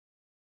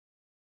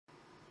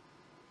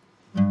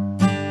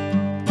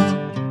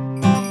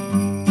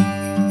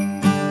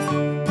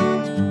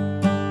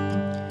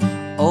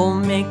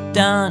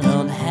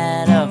MacDonald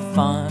had a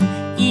farm,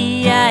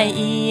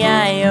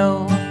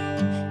 E-I-E-I-O.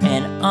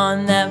 And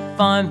on that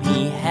farm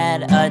he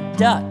had a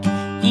duck,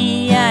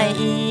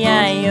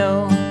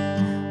 E-I-E-I-O.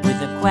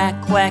 With a quack,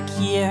 quack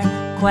here,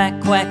 quack,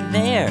 quack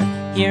there.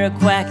 Here a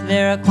quack,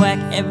 there a quack,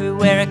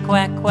 everywhere a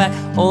quack, quack.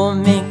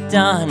 Old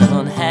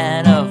MacDonald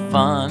had a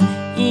farm,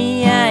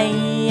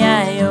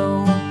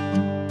 E-I-E-I-O.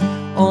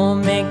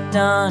 Old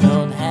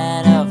MacDonald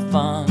had a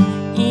farm,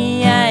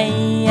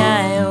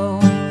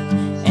 E-I-E-I-O.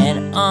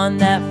 And on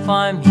that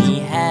farm he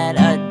had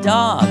a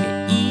dog,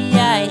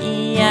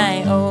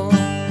 E-I-E-I-O.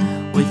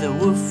 With a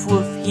woof,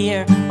 woof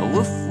here, a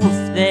woof,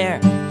 woof there.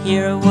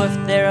 Here a woof,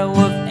 there a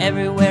woof,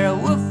 everywhere a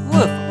woof,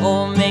 woof.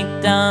 Old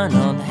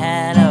MacDonald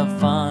had a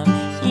farm,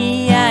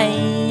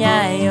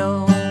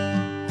 E-I-E-I-O.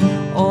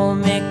 Old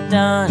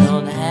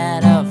MacDonald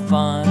had a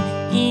farm,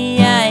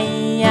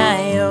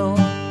 E-I-E-I-O.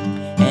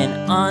 And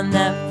on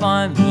that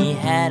farm he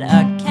had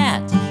a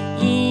cat,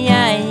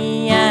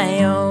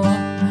 E-I-E-I-O.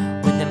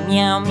 With a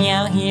meow,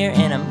 meow here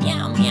and a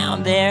meow, meow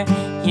there.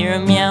 Here a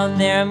meow,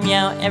 there a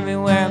meow,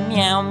 everywhere a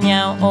meow,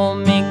 meow. Old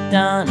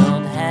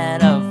MacDonald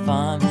had a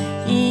farm,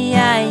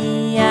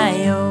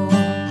 E-I-E-I-O.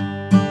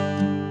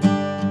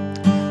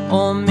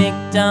 Old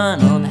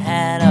MacDonald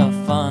had a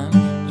farm,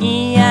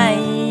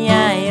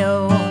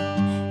 E-I-E-I-O.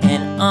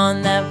 And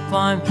on that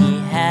farm he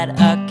had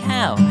a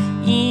cow,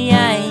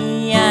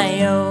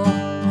 E-I-E-I-O.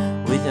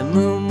 With a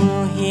moo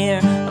moo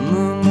here, a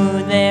moo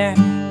moo there.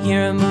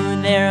 Here a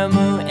moo, there a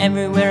moo,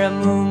 everywhere a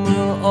moo moo.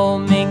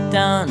 Old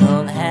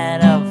MacDonald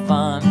had a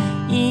farm,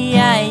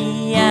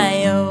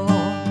 E-I-E-I-O.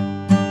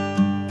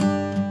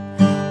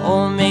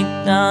 Old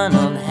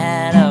MacDonald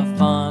had a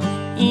farm,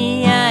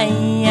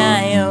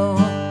 E-I-E-I-O.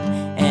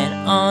 And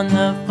on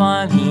the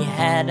farm he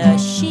had a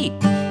sheep,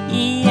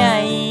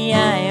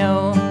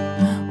 E-I-E-I-O.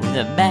 With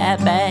a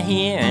ba-ba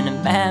here and a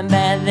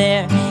ba-ba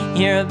there.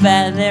 Here a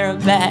ba, there a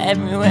ba,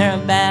 everywhere a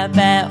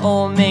ba-ba.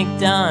 Old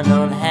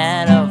MacDonald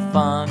had a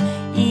farm,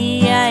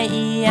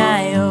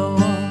 E-I-E-I-O.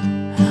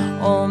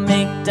 Old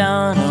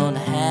MacDonald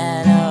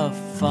had a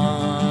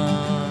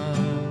farm,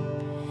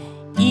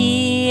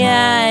 E-I-E-I-O.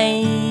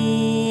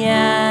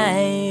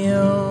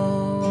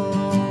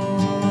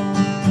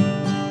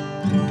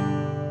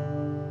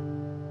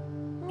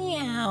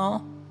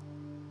 Meow.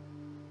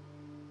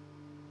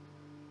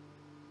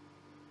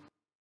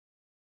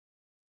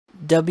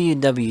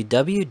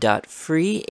 www.free